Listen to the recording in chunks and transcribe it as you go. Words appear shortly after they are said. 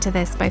to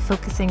this by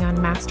focusing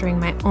on mastering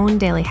my own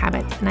daily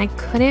habits, and I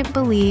couldn't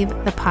believe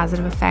the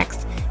positive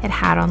effects it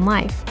had on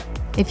life.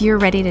 If you're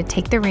ready to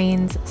take the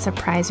reins,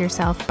 surprise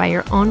yourself by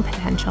your own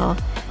potential,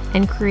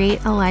 and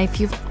create a life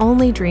you've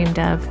only dreamed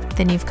of,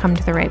 then you've come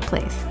to the right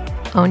place.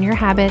 Own your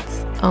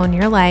habits, own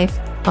your life,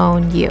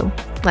 own you.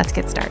 Let's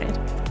get started.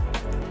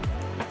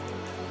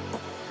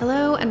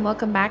 Hello, and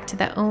welcome back to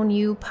the Own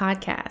You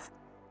podcast.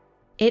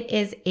 It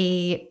is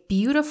a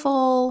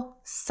beautiful,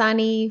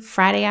 sunny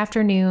Friday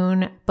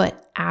afternoon,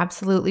 but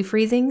absolutely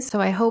freezing.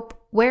 So I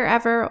hope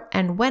wherever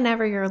and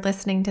whenever you're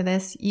listening to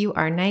this, you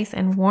are nice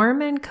and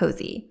warm and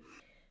cozy.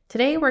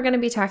 Today, we're going to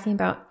be talking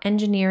about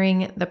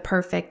engineering the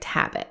perfect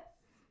habit.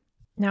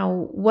 Now,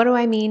 what do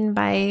I mean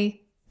by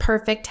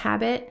perfect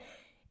habit?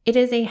 It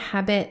is a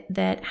habit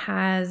that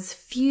has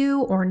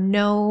few or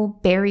no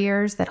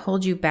barriers that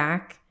hold you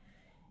back.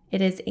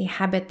 It is a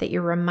habit that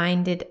you're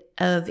reminded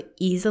of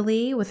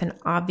easily with an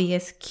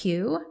obvious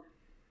cue.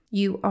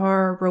 You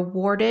are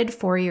rewarded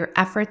for your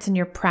efforts and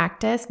your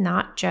practice,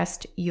 not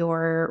just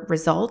your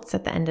results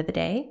at the end of the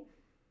day.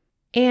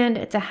 And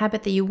it's a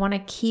habit that you want to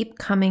keep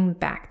coming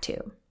back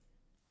to.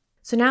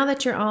 So now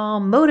that you're all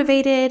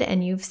motivated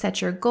and you've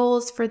set your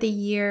goals for the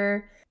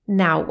year,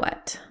 now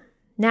what?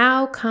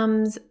 Now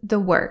comes the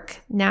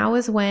work. Now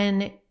is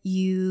when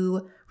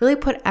you really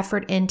put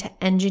effort in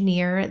to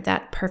engineer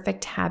that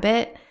perfect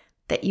habit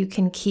that you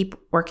can keep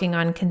working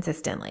on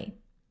consistently.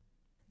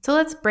 So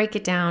let's break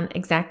it down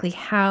exactly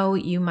how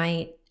you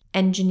might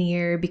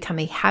become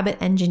a habit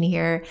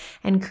engineer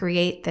and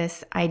create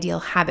this ideal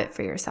habit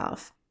for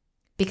yourself.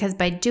 Because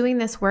by doing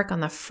this work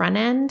on the front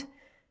end,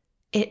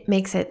 it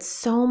makes it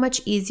so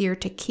much easier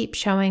to keep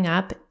showing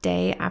up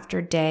day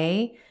after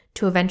day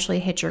to eventually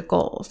hit your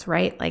goals,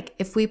 right? Like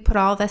if we put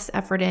all this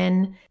effort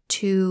in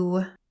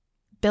to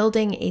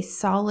building a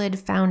solid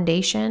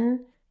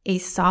foundation, a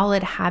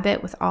solid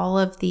habit with all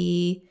of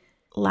the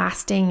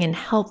lasting and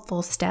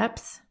helpful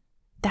steps,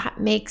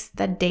 that makes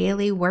the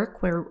daily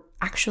work we're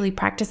actually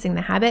practicing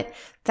the habit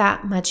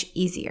that much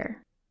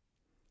easier.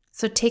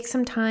 So take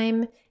some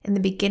time in the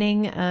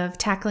beginning of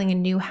tackling a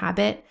new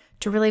habit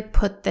to really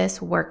put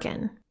this work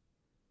in.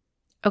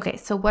 Okay,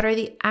 so what are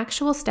the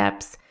actual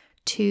steps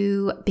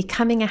to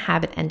becoming a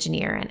habit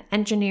engineer and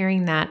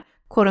engineering that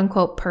quote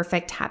unquote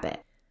perfect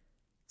habit?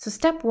 So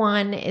step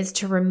one is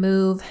to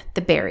remove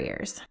the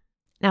barriers.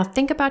 Now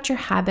think about your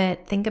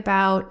habit, think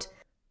about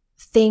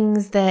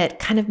things that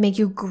kind of make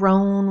you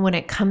groan when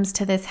it comes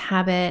to this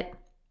habit.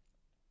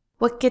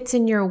 What gets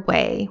in your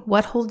way?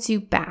 What holds you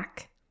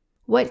back?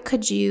 What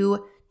could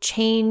you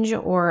change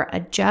or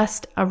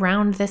adjust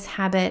around this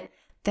habit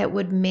that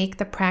would make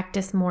the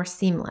practice more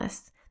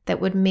seamless,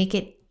 that would make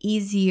it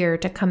easier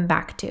to come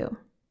back to?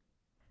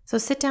 So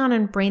sit down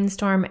and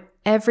brainstorm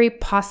every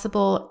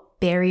possible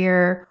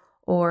barrier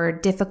or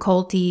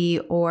difficulty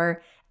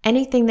or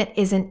anything that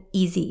isn't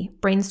easy.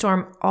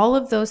 Brainstorm all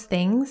of those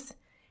things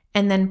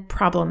and then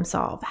problem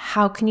solve.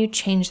 How can you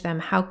change them?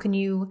 How can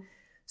you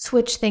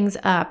switch things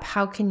up?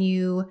 How can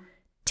you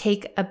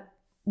take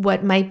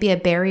what might be a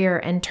barrier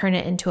and turn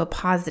it into a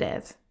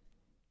positive?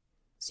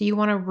 So you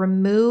want to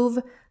remove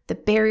the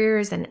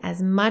barriers and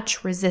as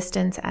much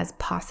resistance as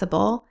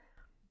possible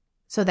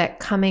so that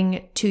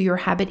coming to your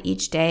habit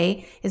each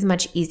day is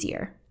much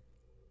easier.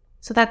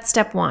 So that's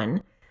step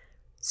one.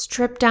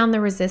 Strip down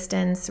the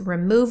resistance,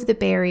 remove the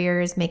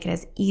barriers, make it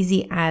as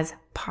easy as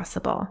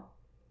possible.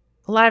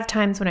 A lot of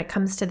times when it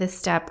comes to this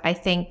step, I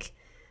think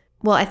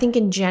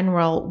in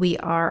general, we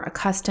are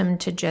accustomed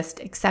to just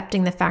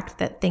accepting the fact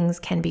that things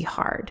can be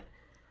hard,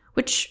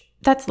 which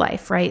that's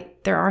life,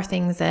 right? There are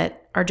things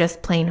that are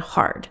just plain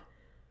hard.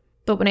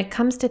 But when it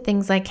comes to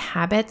things like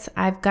habits,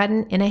 I've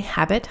gotten in a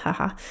habit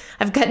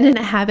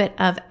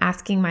of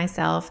asking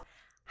myself,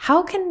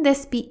 how can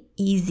this be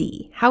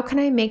easy? How can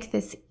I make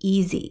this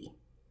easy?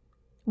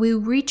 We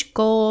reach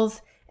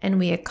goals and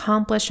we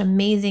accomplish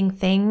amazing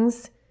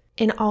things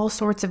in all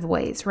sorts of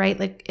ways, right?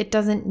 Like it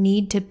doesn't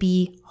need to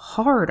be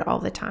hard all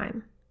the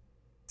time.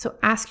 So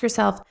ask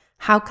yourself,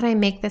 how can I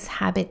make this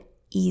habit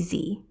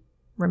easy?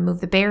 Remove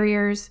the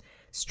barriers,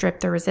 strip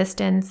the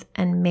resistance,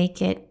 and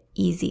make it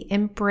easy.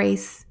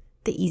 Embrace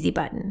the easy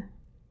button.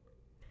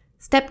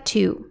 Step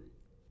two,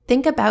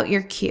 think about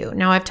your cue.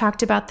 Now I've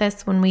talked about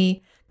this when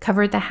we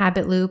covered the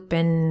habit loop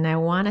in, I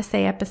want to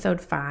say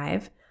episode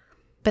 5.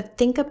 But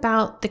think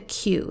about the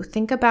cue.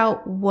 Think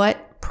about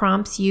what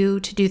prompts you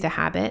to do the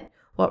habit,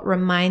 what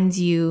reminds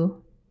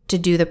you to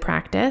do the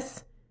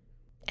practice,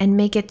 and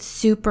make it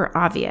super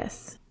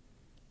obvious.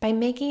 By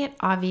making it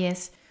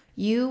obvious,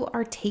 you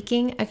are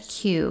taking a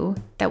cue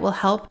that will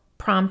help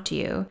prompt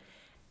you.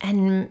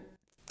 And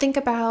think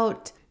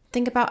about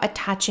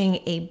attaching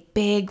a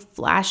big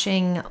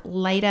flashing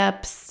light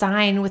up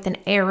sign with an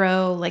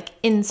arrow, like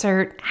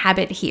insert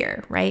habit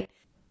here, right?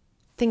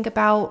 Think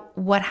about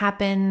what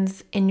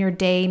happens in your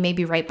day,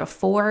 maybe right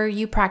before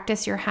you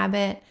practice your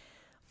habit,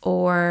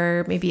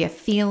 or maybe a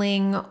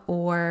feeling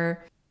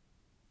or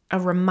a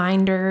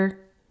reminder.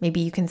 Maybe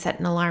you can set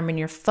an alarm in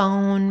your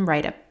phone,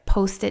 write a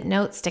Post-it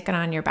note, stick it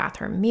on your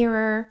bathroom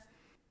mirror.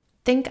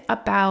 think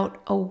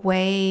about a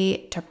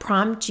way to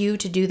prompt you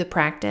to do the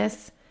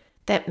practice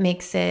that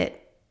makes it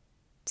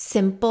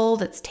simple,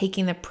 that's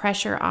taking the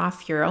pressure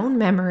off your own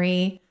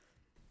memory.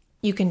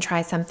 You can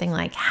try something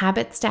like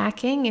habit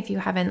stacking. If you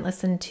haven't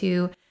listened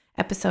to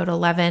episode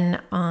 11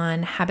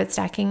 on habit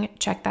stacking,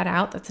 check that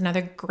out. That's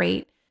another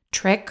great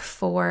trick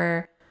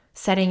for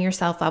setting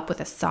yourself up with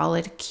a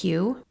solid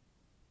cue.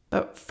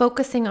 But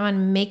focusing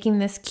on making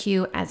this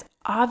cue as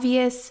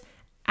obvious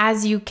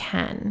as you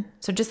can.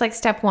 So just like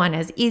step 1,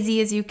 as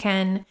easy as you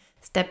can.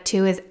 Step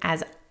 2 is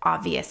as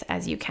obvious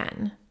as you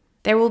can.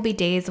 There will be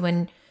days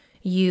when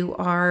you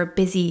are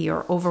busy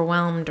or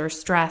overwhelmed or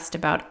stressed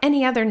about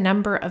any other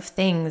number of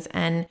things,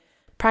 and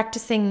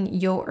practicing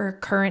your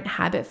current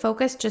habit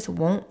focus just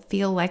won't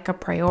feel like a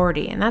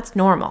priority, and that's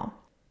normal.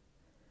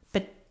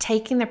 But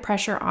taking the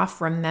pressure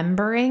off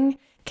remembering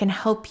can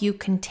help you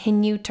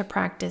continue to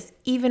practice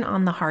even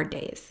on the hard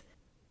days.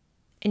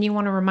 And you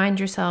want to remind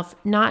yourself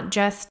not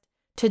just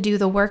to do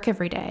the work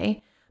every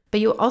day,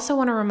 but you also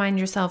want to remind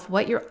yourself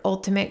what your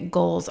ultimate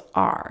goals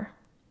are.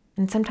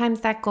 And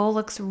sometimes that goal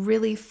looks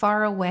really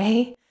far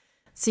away,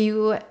 so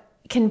you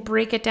can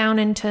break it down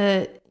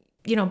into,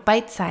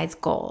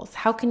 bite-sized goals.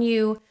 How can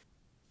you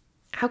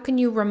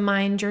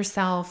remind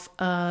yourself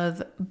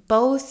of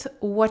both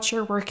what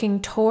you're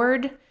working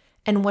toward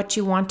and what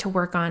you want to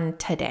work on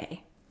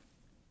today?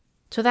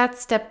 So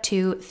that's step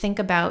 2, think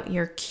about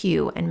your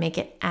cue and make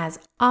it as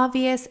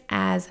obvious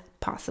as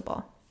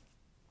possible.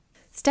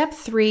 Step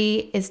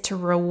 3 is to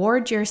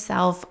reward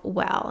yourself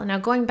well. Now,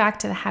 going back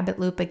to the habit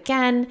loop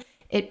again,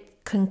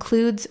 it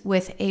concludes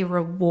with a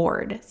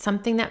reward,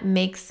 something that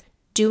makes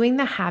doing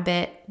the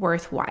habit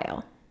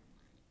worthwhile.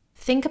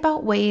 Think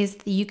about ways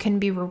that you can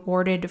be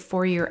rewarded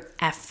for your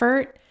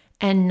effort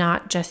and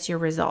not just your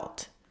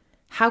result.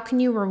 How can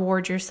you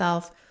reward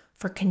yourself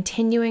for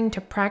continuing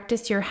to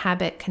practice your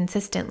habit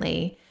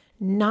consistently,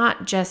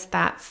 not just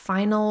that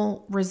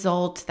final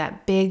result,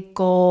 that big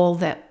goal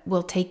that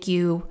will take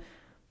you,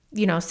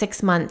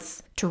 6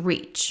 months to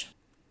reach?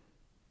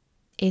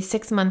 A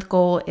 6-month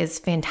goal is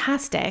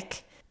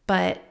fantastic,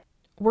 but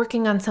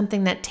working on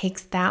something that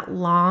takes that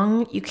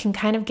long, you can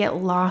kind of get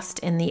lost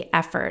in the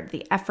effort.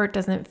 The effort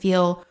doesn't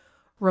feel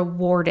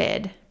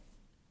rewarded.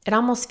 It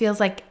almost feels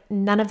like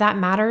none of that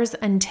matters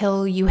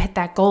until you hit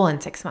that goal in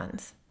 6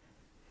 months.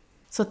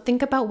 So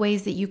think about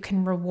ways that you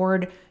can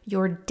reward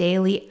your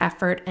daily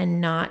effort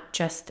and not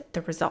just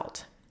the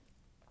result.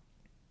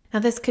 Now,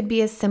 this could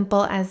be as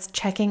simple as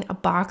checking a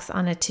box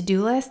on a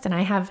to-do list, and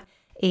I have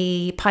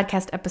a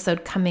podcast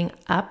episode coming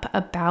up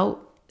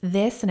about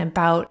this and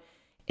about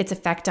its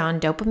effect on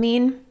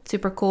dopamine.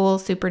 Super cool,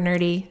 super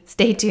nerdy.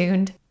 Stay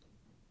tuned.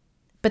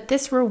 But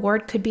this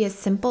reward could be as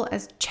simple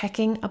as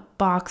checking a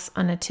box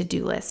on a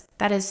to-do list.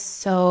 That is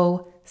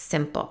so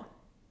simple.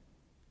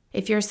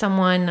 If you're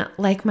someone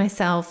like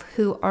myself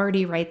who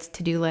already writes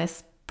to-do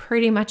lists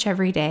pretty much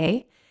every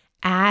day,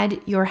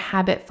 add your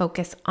habit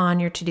focus on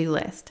your to-do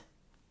list.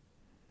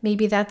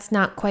 Maybe that's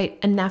not quite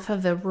enough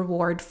of a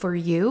reward for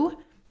you.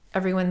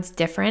 Everyone's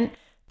different.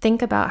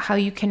 Think about how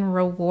you can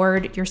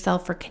reward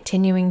yourself for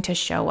continuing to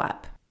show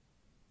up.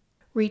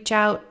 Reach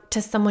out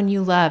to someone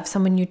you love,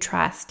 someone you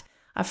trust,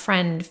 a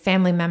friend,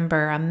 family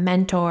member, a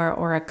mentor,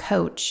 or a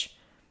coach.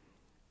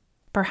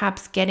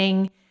 Perhaps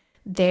getting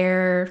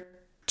their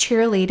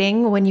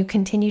cheerleading when you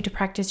continue to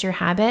practice your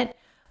habit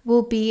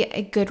will be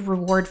a good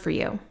reward for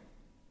you.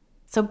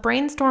 So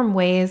brainstorm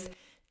ways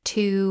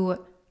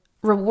to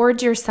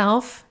reward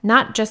yourself,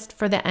 not just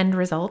for the end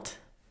result,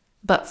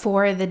 but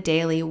for the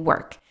daily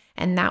work.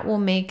 And that will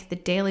make the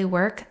daily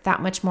work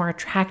that much more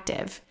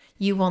attractive.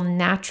 You will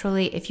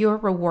naturally, if you're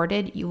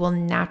rewarded, you will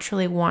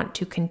naturally want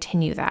to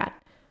continue that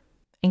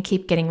and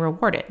keep getting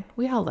rewarded.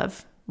 We all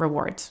love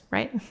rewards,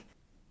 right?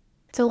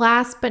 So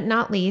last but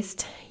not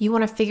least, you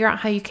want to figure out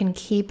how you can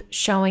keep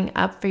showing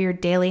up for your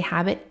daily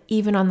habit,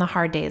 even on the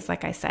hard days,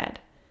 like I said.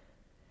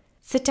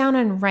 Sit down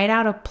and write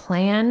out a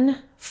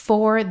plan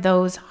for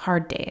those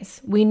hard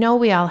days. We know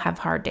we all have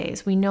hard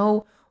days. We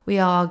know we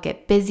all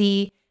get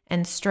busy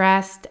and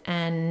stressed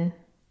and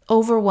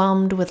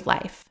overwhelmed with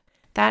life.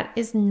 That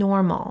is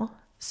normal.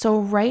 So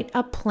write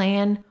a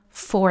plan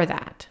for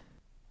that.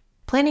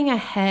 Planning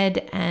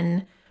ahead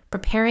and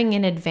preparing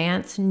in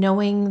advance,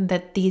 knowing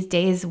that these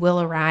days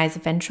will arise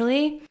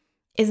eventually,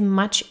 is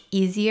much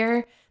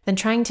easier than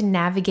trying to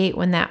navigate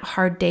when that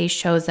hard day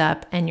shows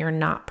up and you're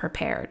not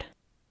prepared.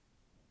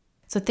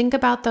 So think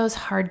about those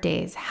hard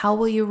days. How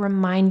will you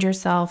remind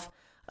yourself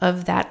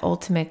of that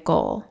ultimate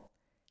goal?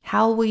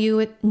 How will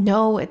you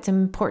know it's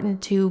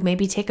important to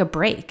maybe take a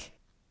break?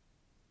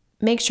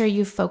 Make sure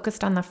you've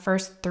focused on the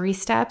first 3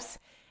 steps,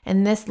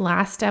 and this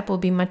last step will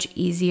be much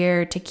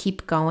easier to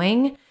keep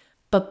going.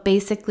 But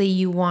basically,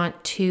 you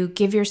want to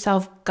give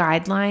yourself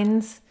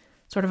guidelines,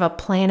 sort of a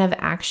plan of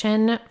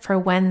action for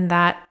when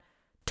that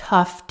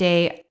tough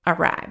day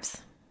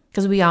arrives,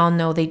 because we all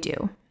know they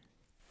do.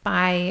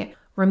 By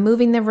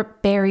removing the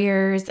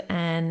barriers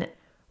and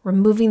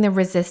removing the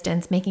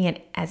resistance, making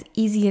it as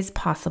easy as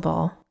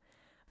possible,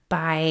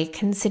 by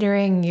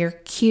considering your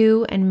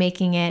cue and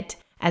making it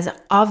as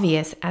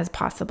obvious as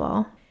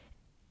possible.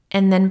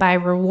 And then by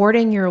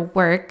rewarding your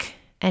work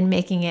and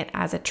making it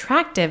as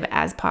attractive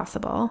as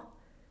possible,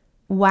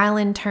 while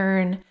in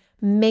turn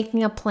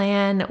making a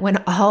plan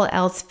when all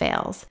else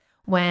fails,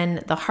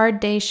 when the hard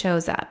day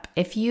shows up.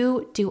 If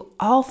you do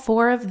all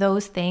 4 of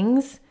those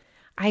things,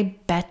 I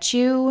bet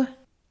you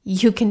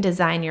can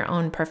design your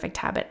own perfect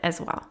habit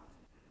as well.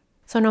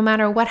 So no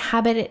matter what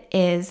habit it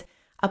is,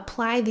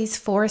 apply these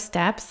 4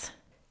 steps,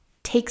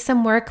 take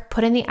some work,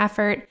 put in the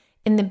effort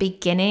in the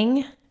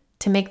beginning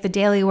to make the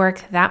daily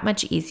work that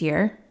much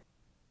easier,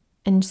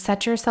 and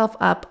set yourself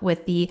up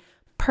with the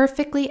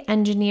perfectly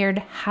engineered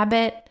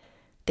habit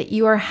that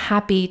you are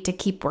happy to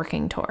keep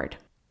working toward.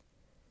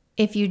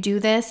 If you do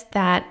this,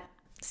 that,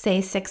 say,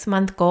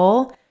 6-month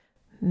goal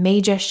may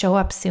just show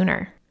up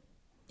sooner.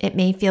 It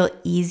may feel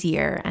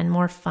easier and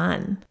more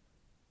fun.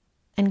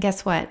 And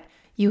guess what?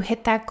 You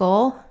hit that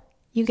goal,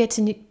 you get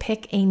to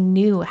pick a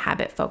new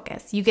habit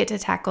focus. You get to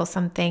tackle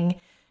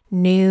something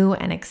new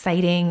and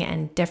exciting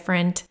and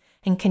different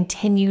and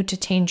continue to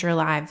change your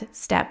life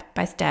step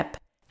by step,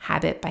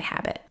 habit by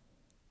habit.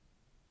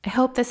 I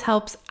hope this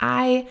helps.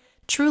 I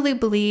truly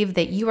believe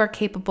that you are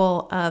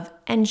capable of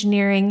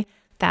engineering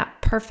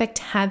that perfect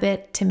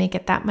habit to make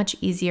it that much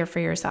easier for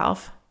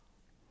yourself.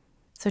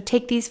 So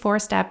take these 4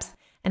 steps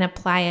and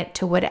apply it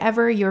to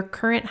whatever your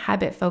current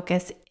habit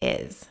focus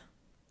is.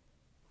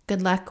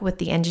 Good luck with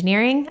the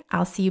engineering.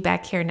 I'll see you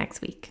back here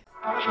next week.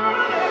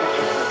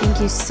 Thank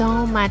you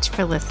so much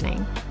for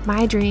listening.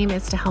 My dream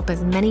is to help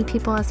as many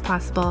people as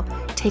possible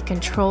take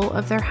control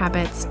of their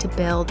habits to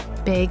build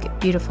big,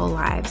 beautiful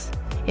lives.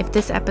 If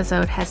this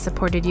episode has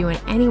supported you in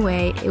any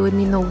way, it would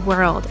mean the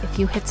world if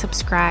you hit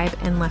subscribe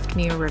and left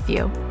me a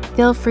review.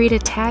 Feel free to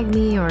tag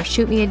me or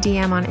shoot me a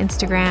DM on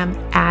Instagram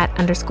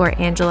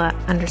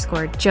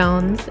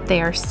 @_Angela_Jones.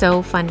 They are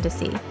so fun to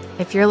see.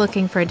 If you're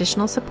looking for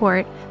additional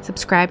support,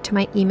 subscribe to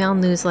my email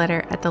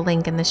newsletter at the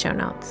link in the show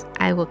notes.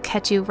 I will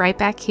catch you right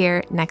back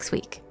here next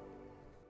week.